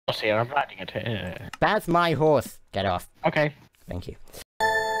here, I'm riding it here. That's my horse. Get off. Okay. Thank you.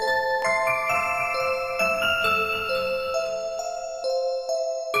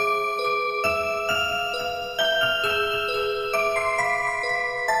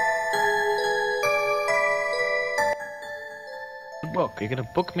 Book. You're gonna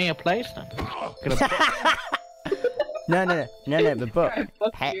book me a place then? Gonna book... No, the book.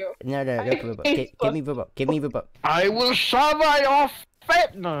 Fuck Hey, you. no, look for the book. Give me the book. Give me the book. I will shove your face.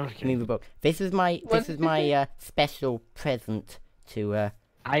 No. Give me the book. This is my special present to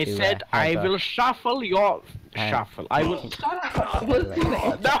I said I will shuffle your shuffle. I will. Shut up. Listen.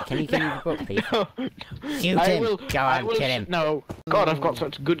 No. Can you give me the book, please? No. Shoot him. Go on, kill him. No. God, I've got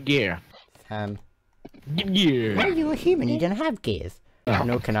such good gear. Good gear. Well, you're a human. You don't have gears.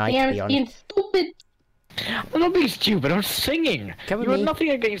 No, can I? Damn, Be it's honest. being stupid. I'm not being stupid. I'm singing. Come with You have me. nothing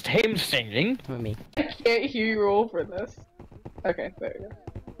against him singing. Come with me. I can't hear you roll for this. Okay, there you go.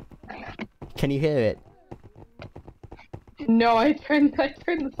 Can you hear it? No, I turned the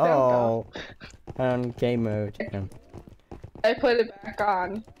sound off. Game mode. I put it back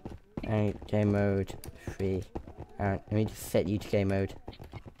on. Game mode 3. Let me just set you to game mode.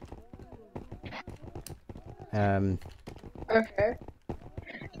 Okay.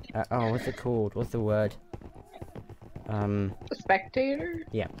 What's it called? What's the word? Spectator?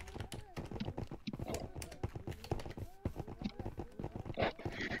 Yeah.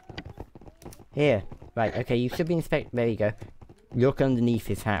 Here. Right, okay, you should be there you go. Look underneath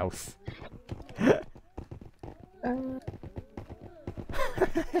his house.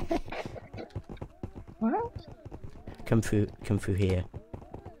 What? Come through here.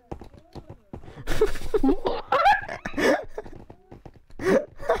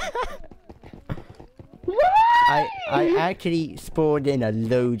 I actually spawned in a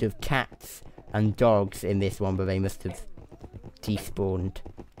load of cats and dogs in this one, but they must have despawned.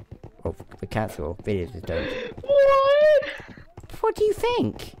 Well, the cats or villagers don't. What? What do you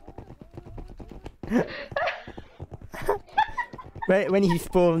think? when he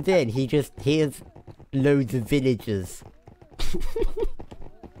spawns in, he just hears loads of villagers.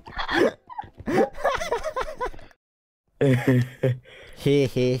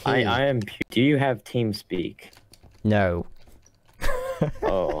 Here. I am. Do you have TeamSpeak? No.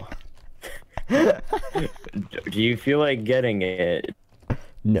 Oh. Do you feel like getting it?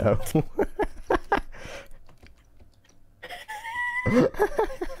 No.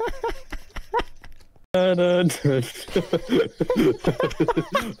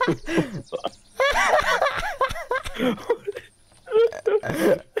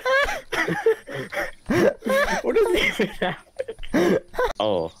 What does even happen?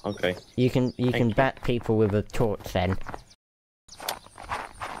 Oh, okay. You can bat people with a torch then.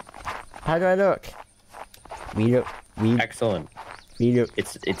 How do I look? Excellent.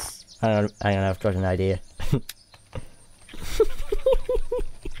 It's. Hang on, I've got an idea.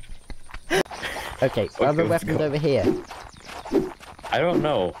 Okay, what other weapons over here? I don't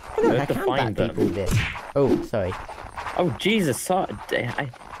know. Look, I I have to can find bat people them. with this. Oh, sorry. Oh Jesus!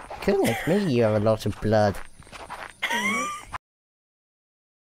 Goodness me, you have a lot of blood.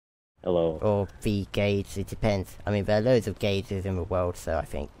 Hello. Or the gauge, it depends. I mean, there are loads of gauges in the world, so I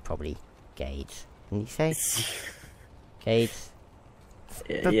think probably gauge. Can you say? Gauge?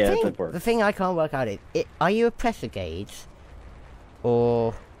 Yeah, that works. The thing I can't work out is, are you a pressure gauge?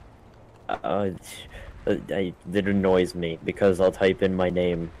 Or... It annoys me because I'll type in my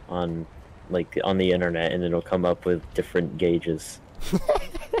name on the internet and it'll come up with different gauges.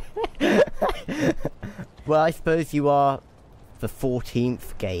 Well, I suppose you are the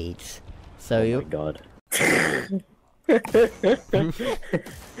 14th gauge. So Oh you're... my god. It's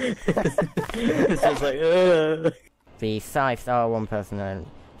just like, The scythes are one person only.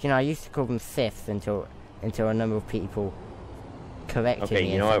 You know, I used to call them scythes until a number of people corrected me.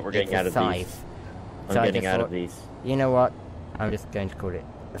 Okay, you know what? We're getting out of these. I'm getting out of these. You know what? I'm just going to call it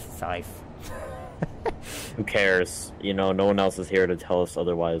a scythe. Who cares? You know, no one else is here to tell us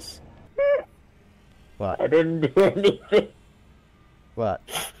otherwise. What? I didn't do anything. What?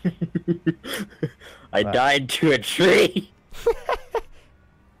 I died to a tree.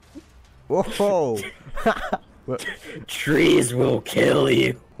 Whoa! Trees will kill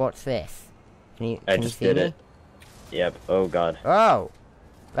you. What's this? Can I you just see did me? it. Yep. Oh god. Oh!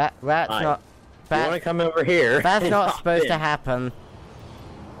 That's Hi. not... You want to come over here? That's not Hop supposed in. to happen.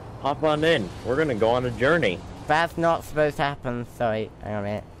 Hop on in. We're gonna go on a journey. That's not supposed to happen. Sorry, hang on a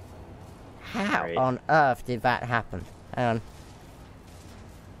minute. How Right. on earth did that happen? Hang on.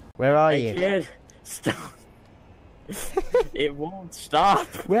 Where are you? Kid, stop. It won't stop.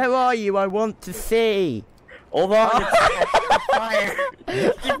 Where are you? I want to see. Hold on, it's on fire!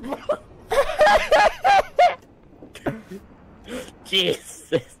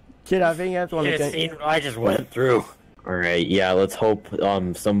 Jesus. Shit, I think that's one You of have seen what I just went through. Alright, yeah, let's hope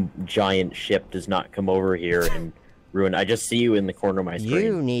some giant ship does not come over here and ruin. I just see you in the corner of my screen.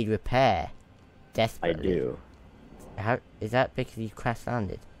 You need repair. I Desperately. do. How is that because you crash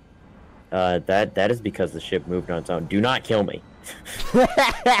landed? That is because the ship moved on its own. Do not kill me.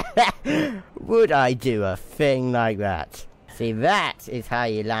 Would I do a thing like that? See, that is how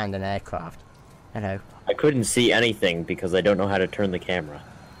you land an aircraft. Hello. I couldn't see anything because I don't know how to turn the camera.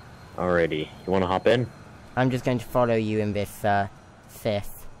 Alrighty, you wanna hop in? I'm just going to follow you in this,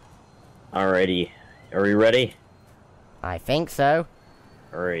 Sith. Alrighty. Are we ready? I think so.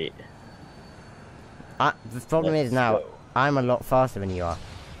 Alright. The problem is now, go. I'm a lot faster than you are.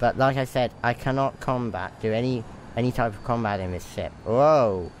 But like I said, I cannot do any type of combat in this ship.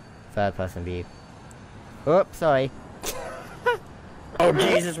 Whoa! Third person view. Oops, sorry. Oh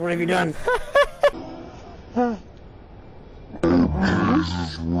Jesus, what have you done?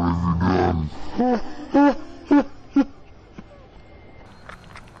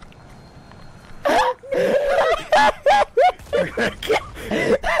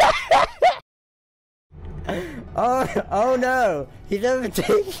 Oh no! He's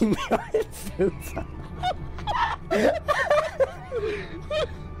overtaking me on his scooter.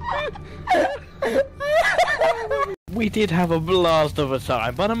 We did have a blast of a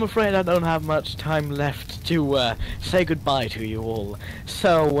time, but I'm afraid I don't have much time left to say goodbye to you all.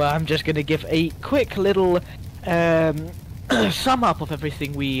 So I'm just gonna give a quick little sum up of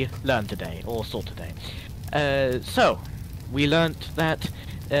everything we learned today, or saw today. So, we learned that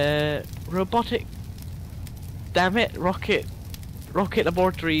rocket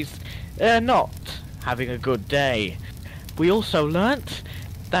laboratories not having a good day. We also learnt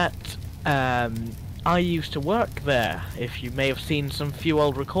that I used to work there, if you may have seen some few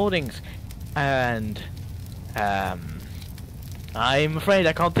old recordings, and I'm afraid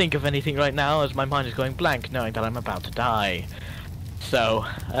I can't think of anything right now as my mind is going blank knowing that I'm about to die. So,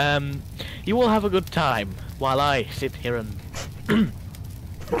 you all have a good time while I sit here and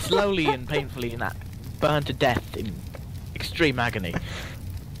slowly and painfully burn to death in extreme agony.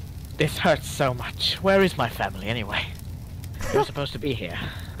 This hurts so much. Where is my family anyway? They're supposed to be here.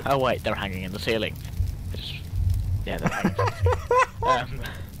 Oh wait, they're hanging in the ceiling. Yeah, they're hanging from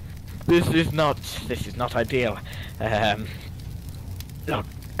the ceiling. This is not ideal. Look,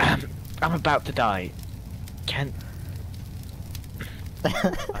 I'm about to die.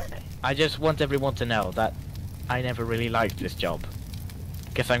 I just want everyone to know that I never really liked this job.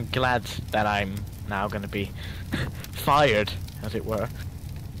 Guess I'm glad that I'm now gonna be fired, as it were.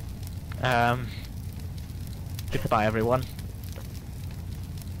 Goodbye, everyone.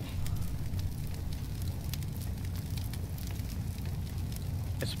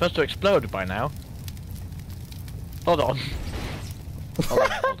 It's supposed to explode by now. Hold on.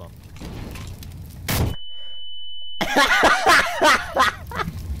 Hold on.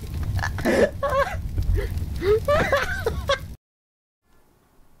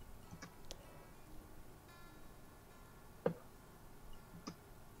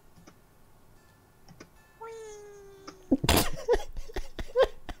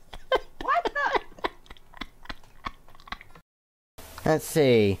 Let's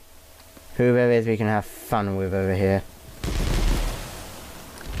see who there is we can have fun with over here.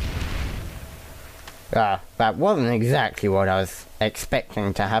 Ah, that wasn't exactly what I was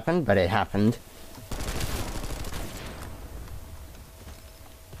expecting to happen, but it happened.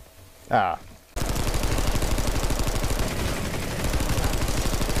 Ah.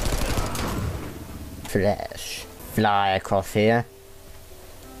 Flesh. Fly across here.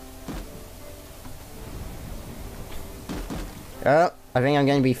 Oh, I think I'm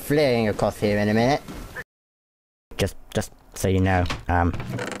going to be fleeing across here in a minute. Just so you know,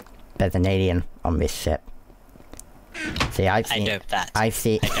 there's an alien on this ship. See, I've seen. I know that. I've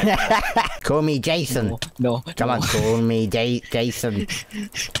seen. Call me Jason. No. Come on, call me Jason.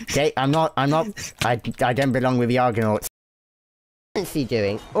 I'm not. I don't belong with the Argonauts. What's he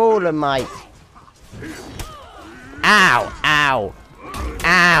doing? All of my. Ow! Ow!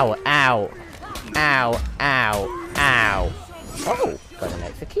 Ow! Ow! Ow! Ow! Ow! Oh, got an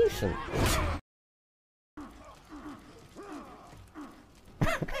execution.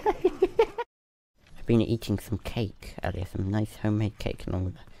 I've been eating some cake earlier, some nice homemade cake along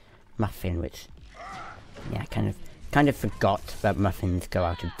with a muffin, which, yeah, kind of forgot that muffins go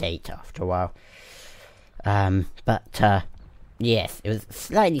out of date after a while. Yes, it was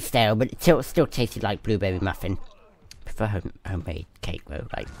slightly stale, but it still tasted like blueberry muffin. I prefer homemade cake though,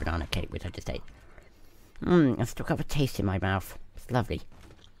 like banana cake, which I just ate. I've still got a taste in my mouth. It's lovely.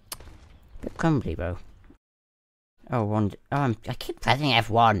 Bit crumbly though. Oh, I keep pressing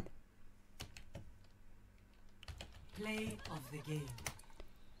F1. Play of the game.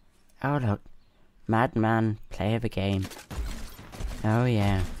 Oh look. Madman, play of the game. Oh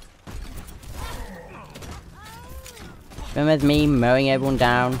yeah. Remember me mowing everyone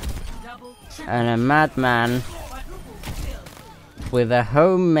down? And a madman with a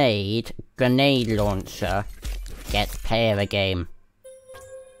homemade grenade launcher gets play of the game.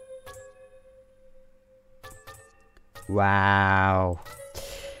 Wow.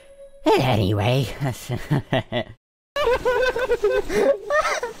 Anyway,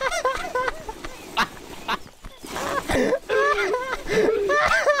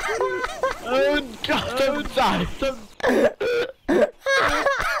 Oh God! Don't die!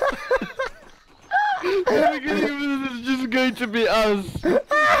 This is just going to be us.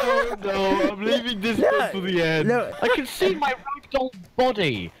 Oh no! I'm leaving this bit for the end. No. I can see my ragdoll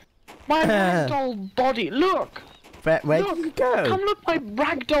body. My ragdoll body. Look. where Look, did you go? Come look, my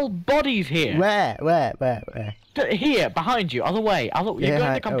ragdoll body's here. Where? Here, behind you, other way. You're going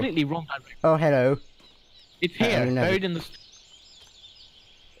hi- the completely wrong direction. Oh, hello. It's here, no. buried in the...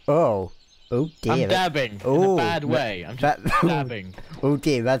 Oh dear. I'm dabbing in Oh, a bad way. I'm just dabbing. Oh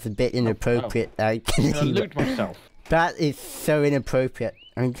dear, that's a bit inappropriate. I'm gonna loot myself. That is so inappropriate.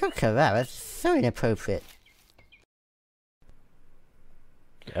 I mean, look at that. That's so inappropriate.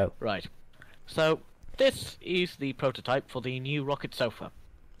 Oh. Right. So, this is the prototype for the new rocket sofa.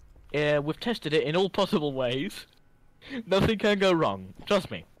 We've tested it in all possible ways. Nothing can go wrong.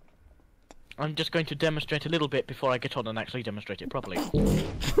 Trust me. I'm just going to demonstrate a little bit before I get on and actually demonstrate it properly.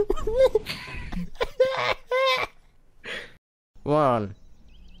 1.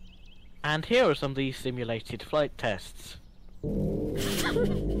 And here are some of the simulated flight tests.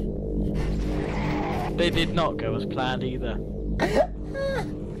 They did not go as planned either.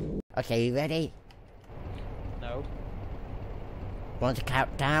 Okay, you ready? No. Want to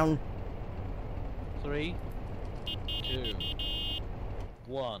count down? 3, 2,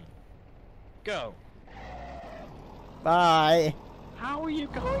 1, go. Bye. How are you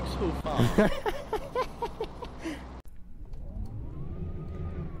going so far?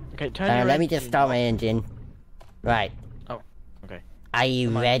 Okay, turn your Let me engine just start off. my engine. Right. Oh, okay. Are you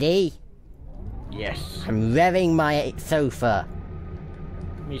Come on. ready? Yes. I'm revving my sofa.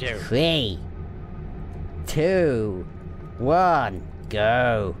 Me too. 3, 2, 1,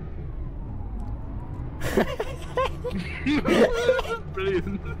 go.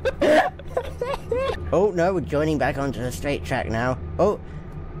 Brilliant. Oh no, we're joining back onto the straight track now. Oh,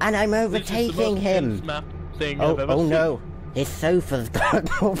 and I'm overtaking him. Oh no, his sofa's got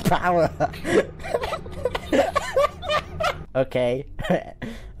more power. Okay, hang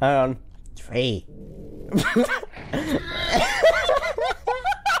on. 3.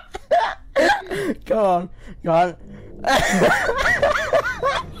 Go on.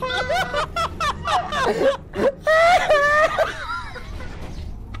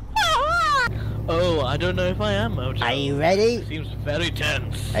 Oh, I don't know if I am, Mojo. Are you ready? Seems very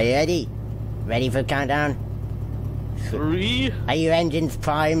tense. Are you ready? Ready for countdown? 3, Are your engines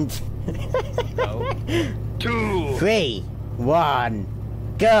primed? no. 2, 3,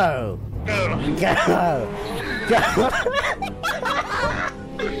 1, go! go. Go!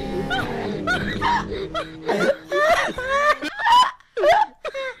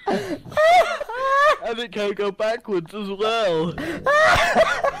 And it can go backwards as well.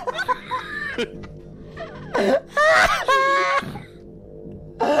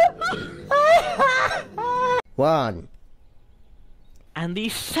 1. And the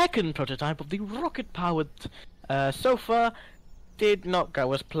second prototype of the rocket-powered sofa did not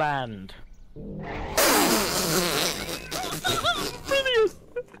go as planned. Brilliant!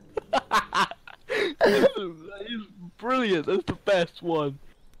 That is brilliant. That's the best one.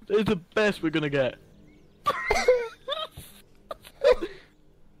 That's the best we're gonna get.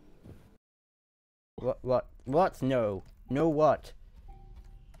 What? No. No what?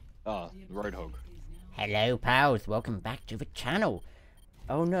 Roadhog. Hello pals, welcome back to the channel.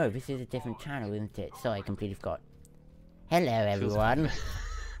 Oh no, this is a different channel, isn't it? Sorry, I completely forgot. Hello everyone.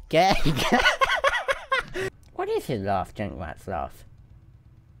 What is his laugh, Junkrat's laugh?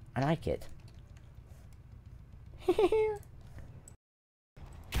 I like it.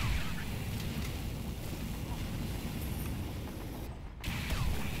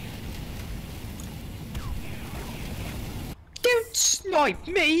 Don't snipe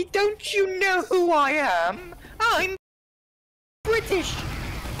me! Don't you know who I am? I'm British!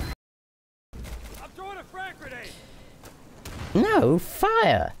 I'm throwing a frag grenade! No,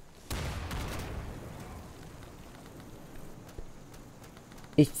 fire!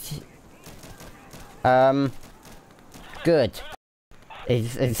 It's... Good.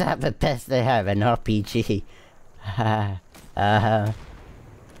 Is that the best they have? An RPG?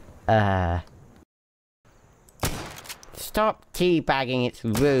 Stop teabagging, it's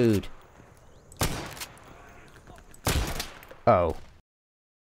rude. Oh.